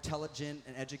 the more intelligent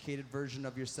and educated version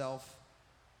of yourself.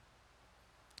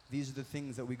 These are the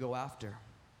things that we go after.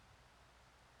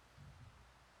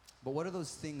 But what do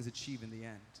those things achieve in the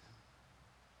end?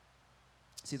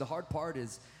 See, the hard part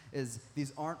is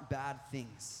these aren't bad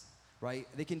things, right?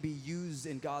 They can be used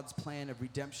in God's plan of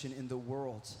redemption in the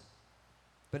world.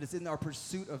 But it's in our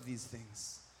pursuit of these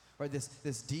things, right?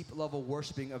 This deep level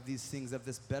worshiping of these things, of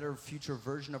this better future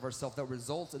version of ourselves that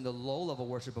results in the low level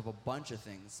worship of a bunch of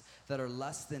things that are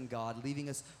less than God, leaving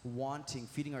us wanting,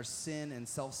 feeding our sin and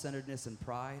self-centeredness and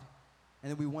pride.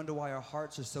 And then we wonder why our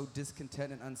hearts are so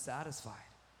discontent and unsatisfied.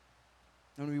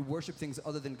 And when we worship things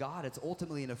other than God, it's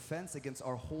ultimately an offense against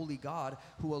our holy God,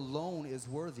 who alone is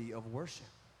worthy of worship.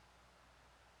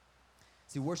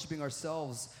 See, worshiping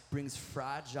ourselves brings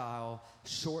fragile,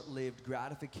 short-lived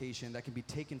gratification that can be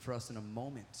taken for us in a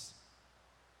moment.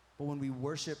 But when we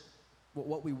worship,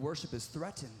 what we worship is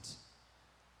threatened,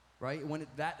 right? When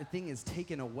that thing is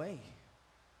taken away,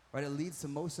 right? It leads to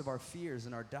most of our fears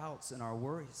and our doubts and our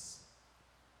worries.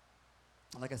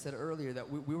 Like I said earlier, that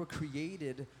we were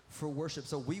created for worship,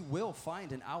 so we will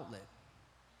find an outlet,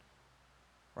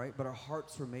 right? But our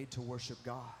hearts were made to worship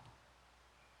God.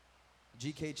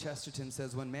 G.K. Chesterton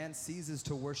says, when man ceases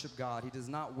to worship God, he does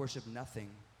not worship nothing,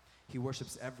 he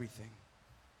worships everything.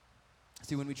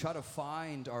 See, when we try to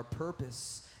find our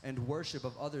purpose and worship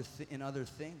of in other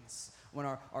things, when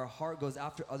our heart goes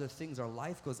after other things, our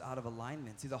life goes out of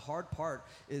alignment. See, the hard part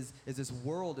is this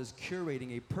world is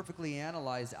curating a perfectly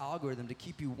analyzed algorithm to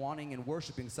keep you wanting and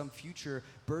worshiping some future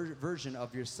version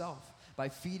of yourself by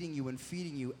feeding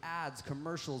you ads,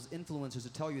 commercials, influencers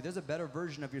to tell you there's a better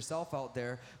version of yourself out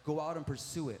there. Go out and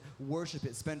pursue it. Worship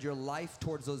it. Spend your life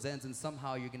towards those ends, and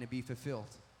somehow you're going to be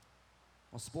fulfilled.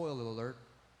 Well, spoiler alert,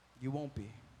 you won't be.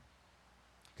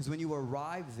 Because when you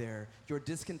arrive there, your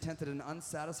discontented and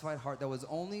unsatisfied heart that was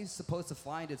only supposed to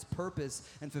find its purpose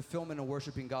and fulfillment in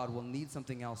worshiping God will need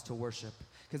something else to worship.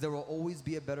 Because there will always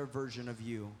be a better version of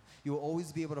you. You will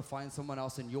always be able to find someone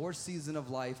else in your season of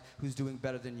life who's doing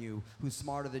better than you, who's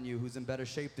smarter than you, who's in better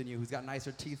shape than you, who's got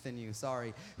nicer teeth than you,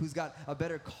 who's got a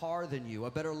better car than you,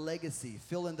 a better legacy,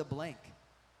 fill in the blank.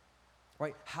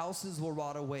 Right? Houses will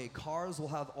rot away. Cars will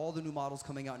have all the new models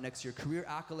coming out next year. Career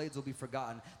accolades will be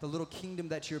forgotten. The little kingdom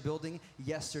that you're building,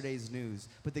 yesterday's news.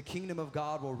 But the kingdom of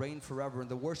God will reign forever, and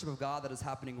the worship of God that is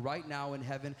happening right now in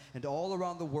heaven and all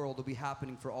around the world will be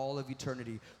happening for all of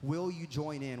eternity. Will you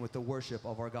join in with the worship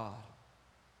of our God?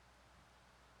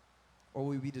 Or will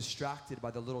we be distracted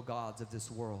by the little gods of this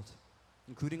world,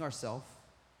 including ourselves,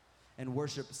 and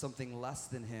worship something less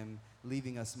than Him,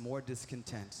 leaving us more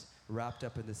discontent, wrapped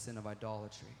up in the sin of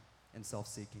idolatry and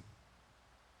self-seeking?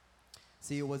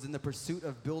 See, it was in the pursuit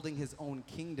of building his own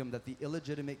kingdom that the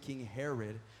illegitimate King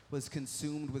Herod was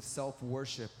consumed with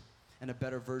self-worship and a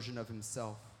better version of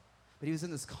himself. But he was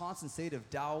in this constant state of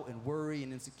doubt and worry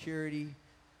and insecurity,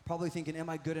 probably thinking, am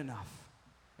I good enough?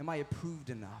 Am I approved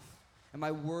enough? Am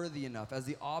I worthy enough? As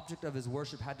the object of his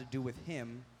worship had to do with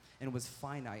him and was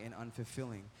finite and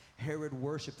unfulfilling. Herod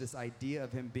worshiped this idea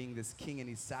of him being this king, and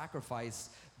he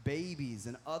sacrificed babies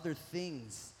and other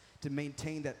things to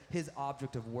maintain that his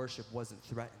object of worship wasn't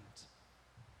threatened.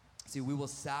 See, we will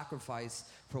sacrifice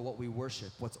for what we worship,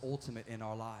 what's ultimate in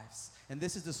our lives. And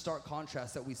this is the stark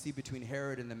contrast that we see between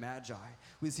Herod and the Magi.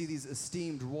 We see these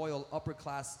esteemed royal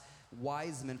upper-class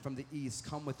wise men from the east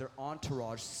come with their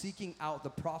entourage, seeking out the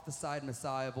prophesied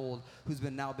Messiah of old, who's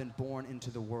now been born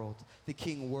into the world, the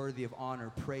king worthy of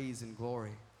honor, praise, and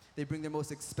glory. They bring their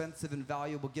most expensive and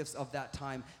valuable gifts of that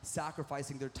time,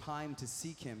 sacrificing their time to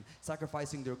seek him,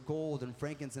 sacrificing their gold and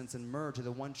frankincense and myrrh to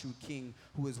the one true King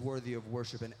who is worthy of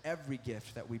worship, and every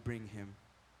gift that we bring him.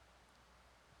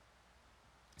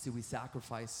 See, we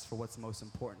sacrifice for what's most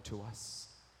important to us.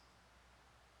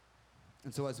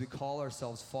 And so as we call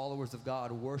ourselves followers of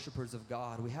God, worshipers of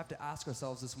God, we have to ask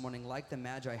ourselves this morning, like the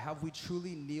Magi, have we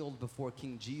truly kneeled before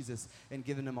King Jesus and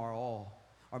given him our all,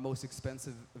 our most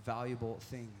expensive, valuable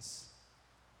things?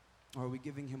 Or are we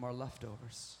giving him our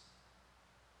leftovers?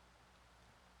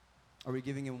 Are we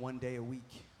giving him one day a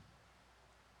week?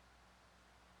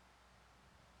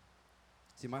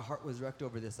 See, my heart was wrecked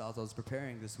over this as I was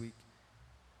preparing this week.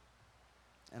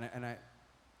 And I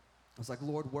was like,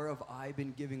 Lord, where have I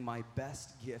been giving my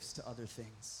best gifts to other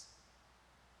things?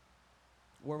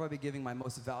 Where have I been giving my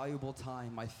most valuable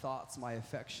time, my thoughts, my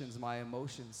affections, my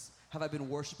emotions? Have I been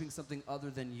worshiping something other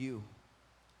than you?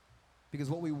 Because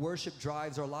what we worship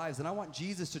drives our lives, and I want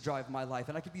Jesus to drive my life.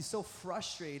 And I could be so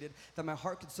frustrated that my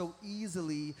heart could so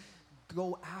easily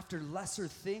go after lesser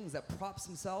things that props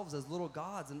themselves as little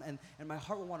gods, and my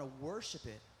heart will want to worship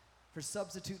it for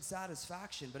substitute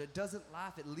satisfaction, but it doesn't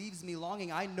laugh. It leaves me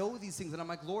longing. I know these things, and I'm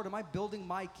like, Lord, am I building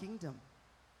my kingdom?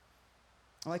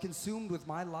 Am I consumed with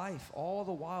my life all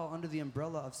the while under the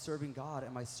umbrella of serving God?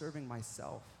 Am I serving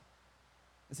myself?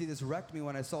 And see, this wrecked me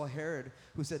when I saw Herod,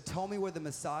 who said, tell me where the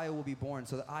Messiah will be born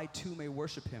so that I too may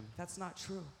worship him. That's not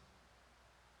true.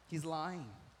 He's lying.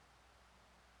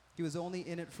 He was only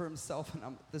in it for himself,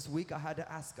 and this week I had to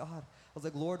ask God. I was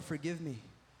like, Lord, forgive me.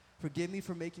 Forgive me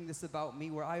for making this about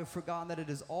me, where I have forgotten that it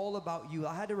is all about you.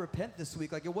 I had to repent this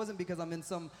week. Like, it wasn't because I'm in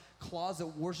some closet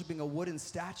worshiping a wooden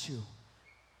statue,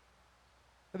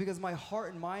 but because my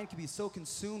heart and mind can be so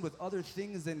consumed with other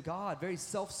things than God, very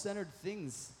self-centered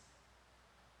things,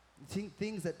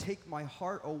 things that take my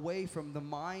heart away from the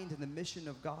mind and the mission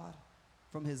of God,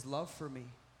 from his love for me.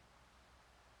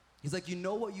 He's like, you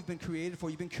know what you've been created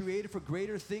for. You've been created for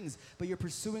greater things, but you're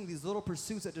pursuing these little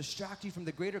pursuits that distract you from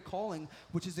the greater calling,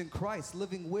 which is in Christ,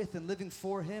 living with and living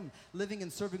for him, living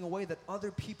and serving a way that other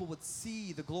people would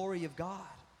see the glory of God.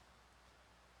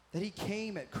 That he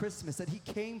came at Christmas, that he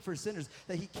came for sinners,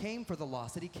 that he came for the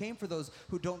lost, that he came for those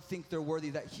who don't think they're worthy,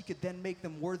 that he could then make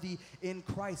them worthy in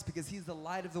Christ because he's the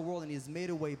light of the world and he has made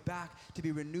a way back to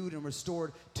be renewed and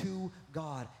restored to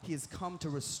God. He has come to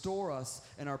restore us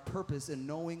in our purpose in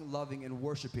knowing, loving, and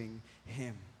worshiping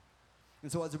him.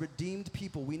 And so as a redeemed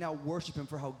people, we now worship him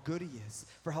for how good he is,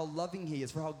 for how loving he is,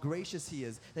 for how gracious he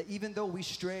is, that even though we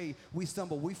stray, we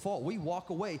stumble, we fall, we walk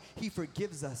away, he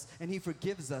forgives us, and he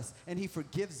forgives us, and he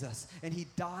forgives us, and he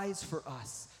dies for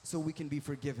us so we can be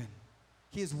forgiven.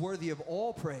 He is worthy of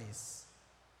all praise.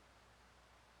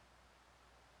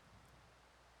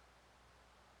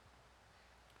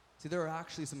 See, there are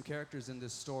actually some characters in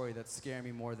this story that scare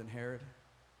me more than Herod,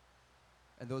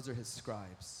 and those are his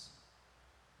scribes.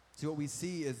 See, what we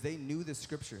see is they knew the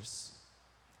scriptures.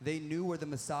 They knew where the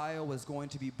Messiah was going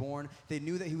to be born. They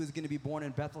knew that he was going to be born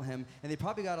in Bethlehem, and they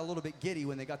probably got a little bit giddy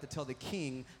when they got to tell the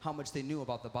king how much they knew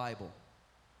about the Bible.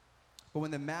 But when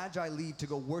the Magi leave to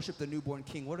go worship the newborn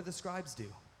king, what do the scribes do?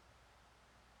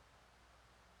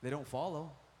 They don't follow.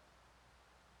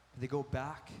 They go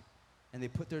back, and they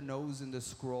put their nose in the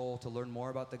scroll to learn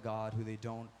more about the God who they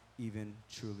don't even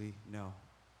truly know.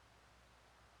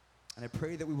 And I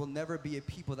pray that we will never be a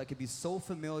people that could be so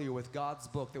familiar with God's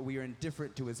book that we are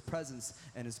indifferent to his presence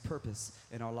and his purpose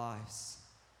in our lives.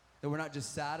 That we're not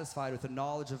just satisfied with the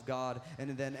knowledge of God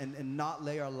and not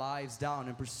lay our lives down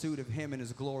in pursuit of him and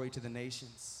his glory to the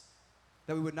nations.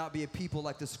 That we would not be a people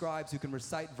like the scribes who can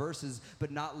recite verses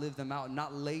but not live them out, and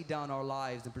not lay down our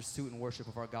lives in pursuit and worship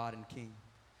of our God and King.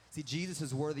 See, Jesus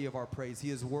is worthy of our praise.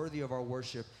 He is worthy of our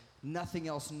worship. Nothing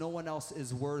else, no one else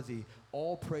is worthy.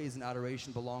 All praise and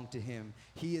adoration belong to him.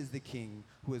 He is the King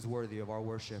who is worthy of our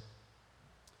worship.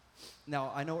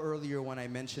 Now, I know earlier when I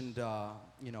mentioned,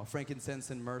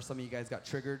 frankincense and myrrh, some of you guys got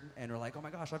triggered and were like, oh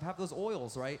my gosh, I have those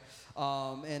oils, right?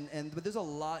 But there's a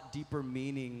lot deeper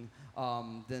meaning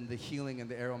than the healing and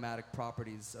the aromatic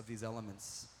properties of these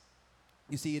elements.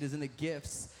 You see, it is in the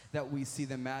gifts that we see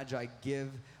the Magi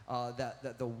give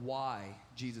that the why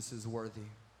Jesus is worthy.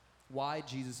 Why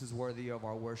Jesus is worthy of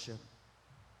our worship.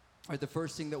 All right, the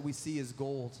first thing that we see is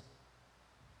gold.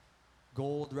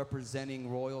 Gold representing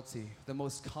royalty, the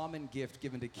most common gift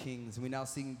given to kings. And we now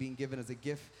see being given as a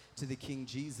gift to the King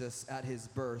Jesus at his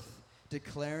birth,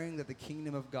 declaring that the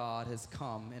kingdom of God has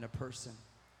come in a person.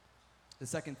 The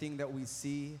second thing that we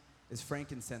see is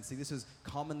frankincense. See, this is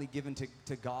commonly given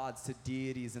to gods, to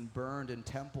deities, and burned in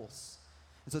temples.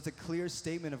 And so it's a clear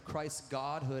statement of Christ's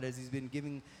godhood as he's been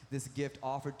giving this gift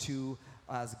offered to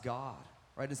as God.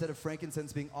 right? Instead of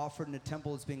frankincense being offered in a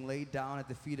temple, it's being laid down at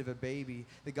the feet of a baby,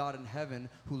 the God in heaven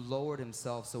who lowered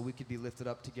himself so we could be lifted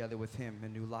up together with him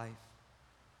in new life.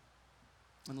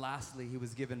 And lastly, he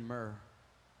was given myrrh.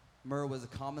 Myrrh was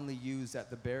commonly used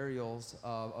at the burials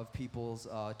of people's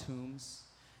tombs.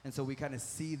 And so we kind of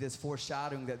see this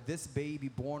foreshadowing that this baby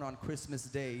born on Christmas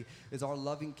Day is our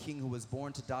loving King who was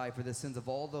born to die for the sins of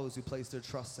all those who place their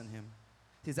trust in him.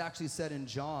 He's actually said in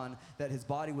John that his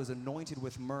body was anointed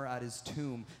with myrrh at his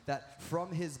tomb, that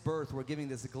from his birth we're giving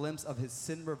this glimpse of his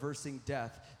sin-reversing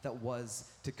death that was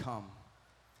to come.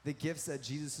 The gifts at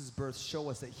Jesus' birth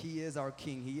show us that he is our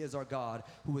King, he is our God,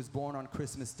 who was born on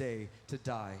Christmas Day to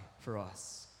die for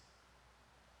us.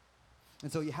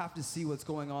 And so you have to see what's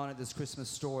going on in this Christmas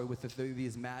story with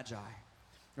these magi,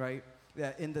 right?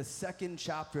 That in the second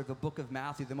chapter of the book of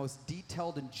Matthew, the most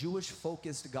detailed and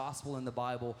Jewish-focused gospel in the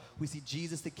Bible, we see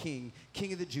Jesus the King,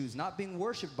 King of the Jews, not being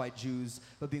worshipped by Jews,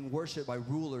 but being worshipped by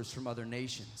rulers from other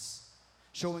nations,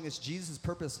 showing us Jesus'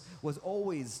 purpose was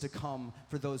always to come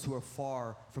for those who are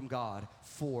far from God,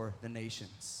 for the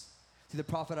nations. See, the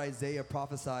prophet Isaiah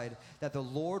prophesied that the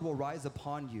Lord will rise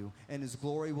upon you and his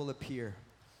glory will appear.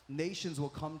 Nations will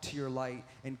come to your light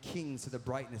and kings to the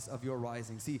brightness of your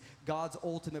rising. See, God's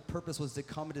ultimate purpose was to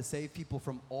come and to save people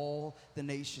from all the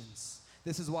nations.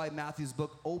 This is why Matthew's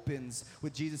book opens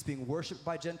with Jesus being worshiped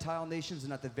by Gentile nations,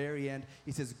 and at the very end,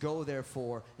 he says, "Go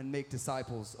therefore and make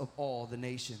disciples of all the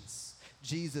nations."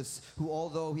 Jesus, who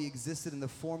although he existed in the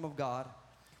form of God,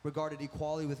 regarded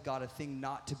equality with God a thing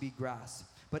not to be grasped,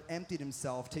 but emptied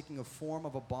himself, taking a form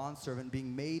of a bondservant,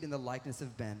 being made in the likeness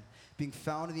of men. Being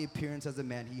found in the appearance as a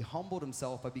man, he humbled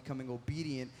himself by becoming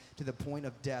obedient to the point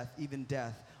of death, even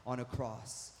death on a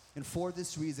cross. And for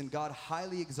this reason, God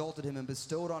highly exalted him and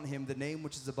bestowed on him the name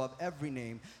which is above every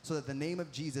name, so that the name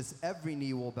of Jesus every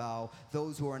knee will bow,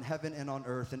 those who are in heaven and on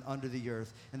earth and under the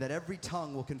earth, and that every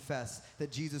tongue will confess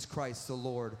that Jesus Christ is the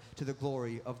Lord, to the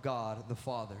glory of God the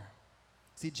Father.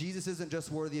 See, Jesus isn't just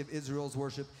worthy of Israel's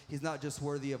worship. He's not just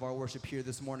worthy of our worship here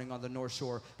this morning on the North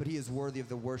Shore, but he is worthy of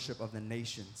the worship of the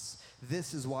nations.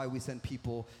 This is why we send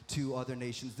people to other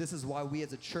nations. This is why we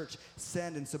as a church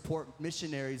send and support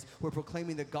missionaries who are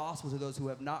proclaiming the gospel to those who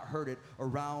have not heard it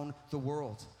around the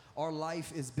world. Our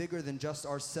life is bigger than just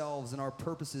ourselves and our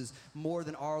purposes, more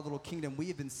than our little kingdom. We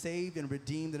have been saved and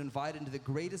redeemed and invited into the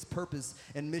greatest purpose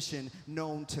and mission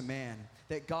known to man.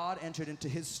 That God entered into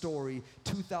his story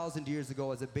 2,000 years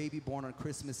ago as a baby born on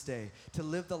Christmas Day to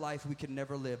live the life we could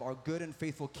never live. Our good and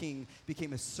faithful King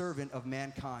became a servant of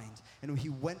mankind. And he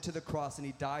went to the cross and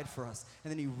he died for us.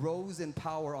 And then he rose in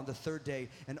power on the third day.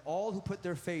 And all who put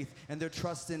their faith and their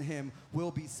trust in him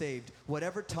will be saved.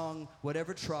 Whatever tongue,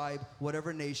 whatever tribe,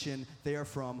 whatever nation they are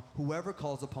from, whoever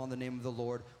calls upon the name of the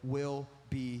Lord will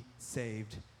be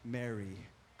saved. Merry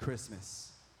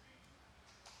Christmas.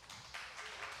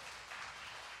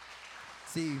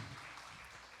 See,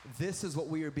 this is what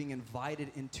we are being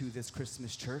invited into this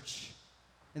Christmas, church.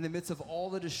 In the midst of all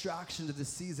the distractions of the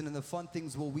season and the fun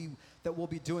things that we'll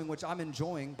be doing, which I'm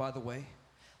enjoying, by the way,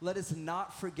 let us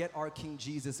not forget our King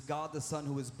Jesus, God the Son,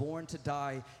 who was born to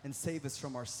die and save us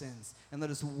from our sins. And let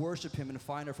us worship him and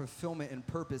find our fulfillment and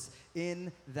purpose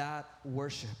in that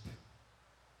worship.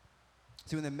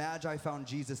 See, when the Magi found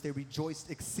Jesus, they rejoiced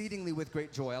exceedingly with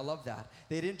great joy. I love that.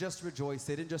 They didn't just rejoice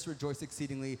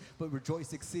exceedingly, but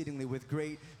rejoiced exceedingly with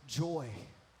great joy.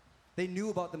 They knew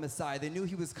about the Messiah. They knew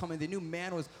he was coming. They knew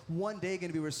man was one day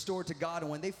going to be restored to God.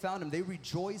 And when they found him, they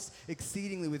rejoiced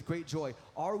exceedingly with great joy.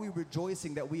 Are we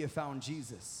rejoicing that we have found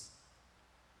Jesus?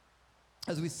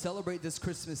 As we celebrate this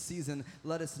Christmas season,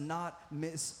 let us not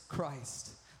miss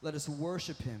Christ. Let us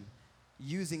worship him,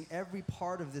 using every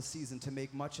part of this season to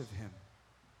make much of him.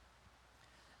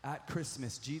 At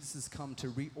Christmas, Jesus has come to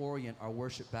reorient our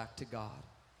worship back to God,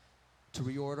 to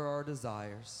reorder our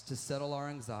desires, to settle our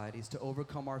anxieties, to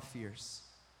overcome our fears.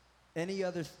 Any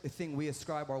other thing we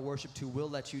ascribe our worship to will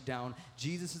let you down.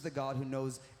 Jesus is the God who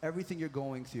knows everything you're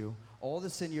going through, all the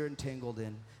sin you're entangled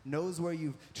in, knows where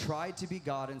you've tried to be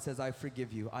God and says, I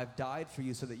forgive you. I've died for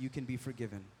you so that you can be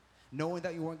forgiven. Knowing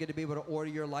that you weren't going to be able to order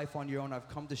your life on your own, I've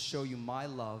come to show you my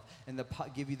love and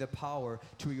give you the power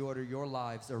to reorder your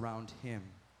lives around him.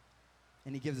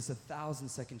 And he gives us 1,000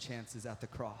 second chances at the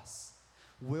cross.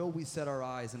 Will we set our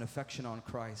eyes and affection on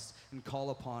Christ and call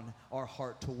upon our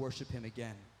heart to worship him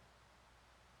again?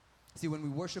 See, when we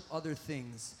worship other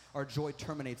things, our joy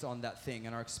terminates on that thing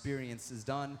and our experience is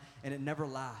done and it never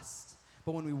lasts.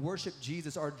 But when we worship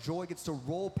Jesus, our joy gets to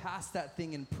roll past that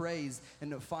thing in praise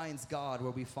and it finds God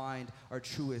where we find our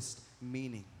truest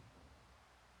meaning.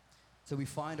 So we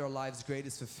find our life's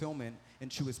greatest fulfillment and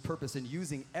truest purpose in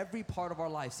using every part of our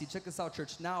life. See, check this out,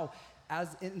 church. Now,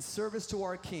 as in service to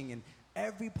our King, and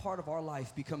every part of our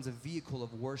life becomes a vehicle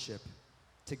of worship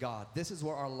to God. This is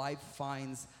where our life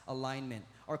finds alignment.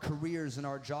 Our careers and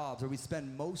our jobs, where we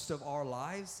spend most of our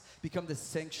lives, become the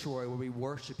sanctuary where we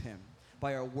worship him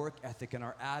by our work ethic and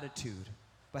our attitude,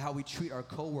 by how we treat our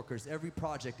coworkers. Every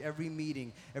project, every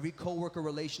meeting, every coworker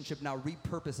relationship now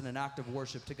repurposed in an act of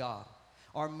worship to God.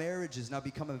 Our marriages now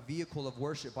become a vehicle of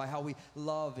worship by how we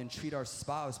love and treat our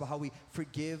spouse, by how we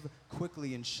forgive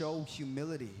quickly and show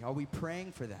humility. Are we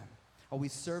praying for them? Are we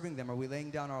serving them? Are we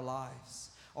laying down our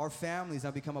lives? Our families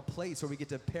now become a place where we get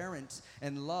to parent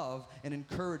and love and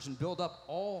encourage and build up,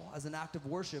 all as an act of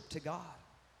worship to God.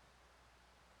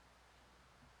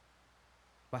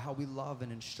 By how we love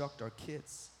and instruct our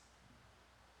kids.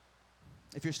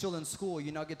 If you're still in school,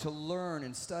 you now get to learn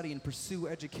and study and pursue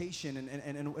education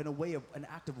in a way of an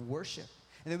act of worship.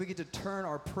 And then we get to turn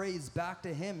our praise back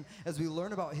to him as we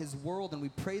learn about his world, and we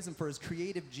praise him for his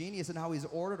creative genius and how he's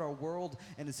ordered our world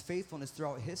and his faithfulness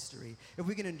throughout history. If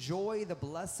we can enjoy the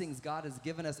blessings God has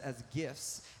given us as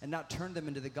gifts and not turn them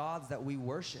into the gods that we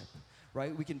worship,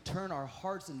 right? We can turn our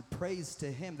hearts in praise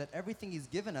to him, that everything he's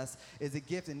given us is a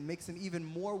gift and makes him even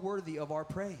more worthy of our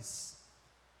praise.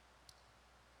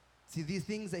 See, these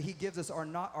things that he gives us are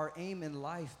not our aim in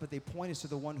life, but they point us to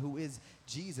the one who is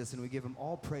Jesus, and we give him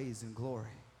all praise and glory.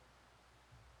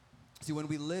 See, when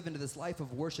we live into this life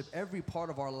of worship, every part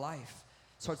of our life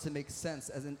starts to make sense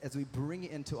as we bring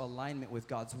it into alignment with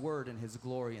God's word and his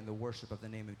glory and the worship of the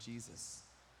name of Jesus.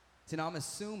 See, now I'm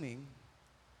assuming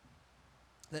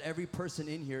that every person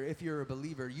in here, if you're a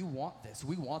believer, you want this.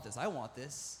 We want this. I want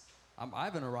this. I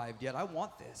haven't arrived yet. I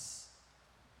want this.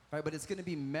 Right, but it's going to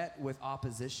be met with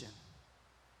opposition,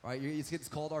 right? It's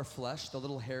called our flesh, the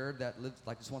little hair that lives,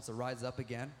 like, just wants to rise up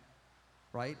again,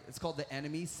 right? It's called the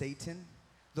enemy, Satan,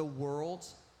 the world.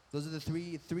 Those are the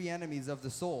three enemies of the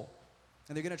soul.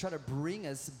 And they're going to try to bring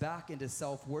us back into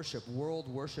self-worship, world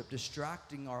worship,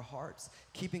 distracting our hearts,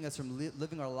 keeping us from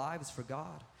living our lives for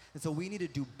God. And so we need to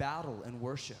do battle and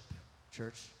worship,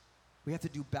 church. We have to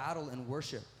do battle and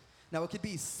worship. Now, it could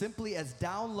be simply as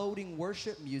downloading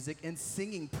worship music and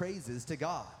singing praises to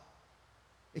God.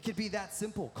 It could be that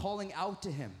simple, calling out to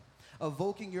him,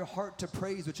 evoking your heart to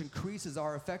praise, which increases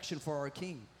our affection for our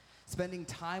King, spending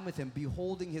time with him,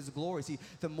 beholding his glory. See,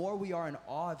 the more we are in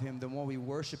awe of him, the more we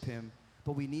worship him,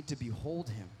 but we need to behold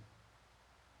him.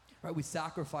 Right? We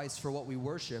sacrifice for what we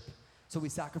worship, so we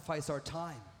sacrifice our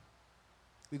time.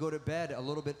 We go to bed a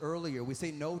little bit earlier. We say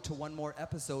no to one more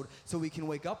episode so we can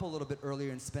wake up a little bit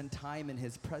earlier and spend time in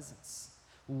his presence,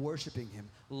 worshiping him,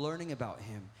 learning about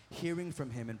him, hearing from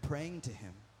him, and praying to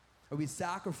him. Or we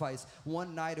sacrifice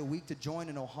one night a week to join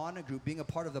an Ohana group, being a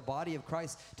part of the body of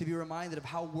Christ, to be reminded of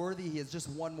how worthy he is just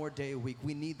one more day a week.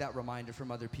 We need that reminder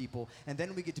from other people. And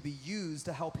then we get to be used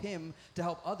to help him, to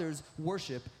help others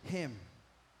worship him.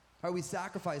 Or we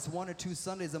sacrifice 1 or 2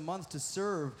 Sundays a month to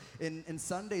serve in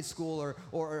Sunday school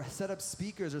or set up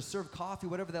speakers or serve coffee,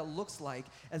 whatever that looks like,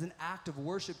 as an act of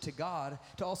worship to God,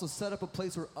 to also set up a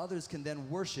place where others can then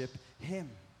worship him.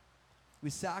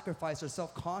 We sacrifice our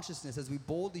self-consciousness as we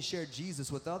boldly share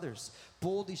Jesus with others,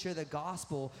 boldly share the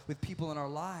gospel with people in our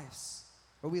lives.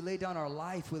 Or we lay down our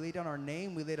life, we lay down our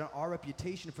name, we lay down our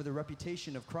reputation for the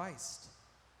reputation of Christ.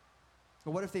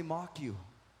 Or what if they mock you?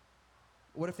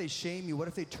 What if they shame you? What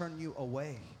if they turn you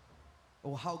away?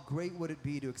 Oh, how great would it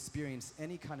be to experience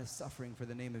any kind of suffering for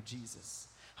the name of Jesus?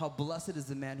 How blessed is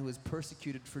the man who is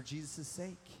persecuted for Jesus'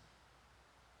 sake.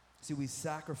 See, we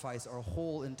sacrifice our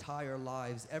whole entire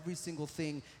lives. Every single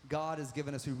thing God has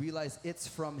given us, we realize it's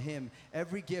from him.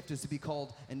 Every gift is to be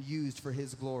called and used for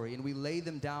his glory. And we lay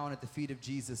them down at the feet of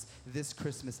Jesus this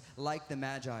Christmas, like the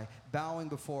Magi, bowing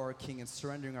before our King and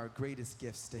surrendering our greatest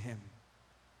gifts to him.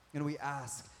 And we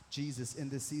ask Jesus in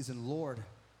this season, Lord,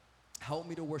 help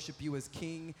me to worship you as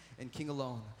King and King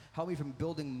alone. Help me from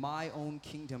building my own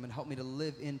kingdom and help me to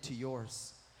live into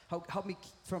yours. Help me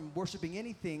from worshiping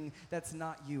anything that's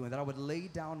not you, and that I would lay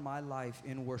down my life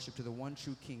in worship to the one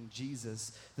true King,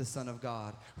 Jesus, the Son of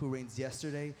God, who reigns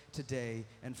yesterday, today,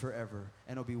 and forever,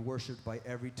 and will be worshiped by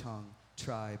every tongue,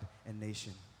 tribe, and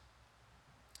nation.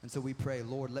 And so we pray,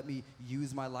 Lord, let me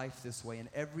use my life this way in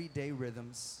everyday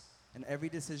rhythms, and every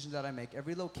decision that I make,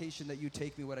 every location that you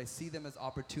take me, would I see them as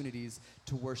opportunities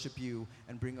to worship you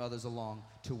and bring others along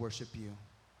to worship you.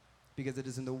 Because it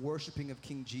is in the worshiping of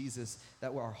King Jesus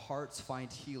that our hearts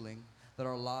find healing, that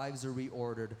our lives are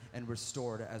reordered and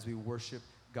restored as we worship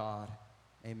God.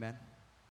 Amen.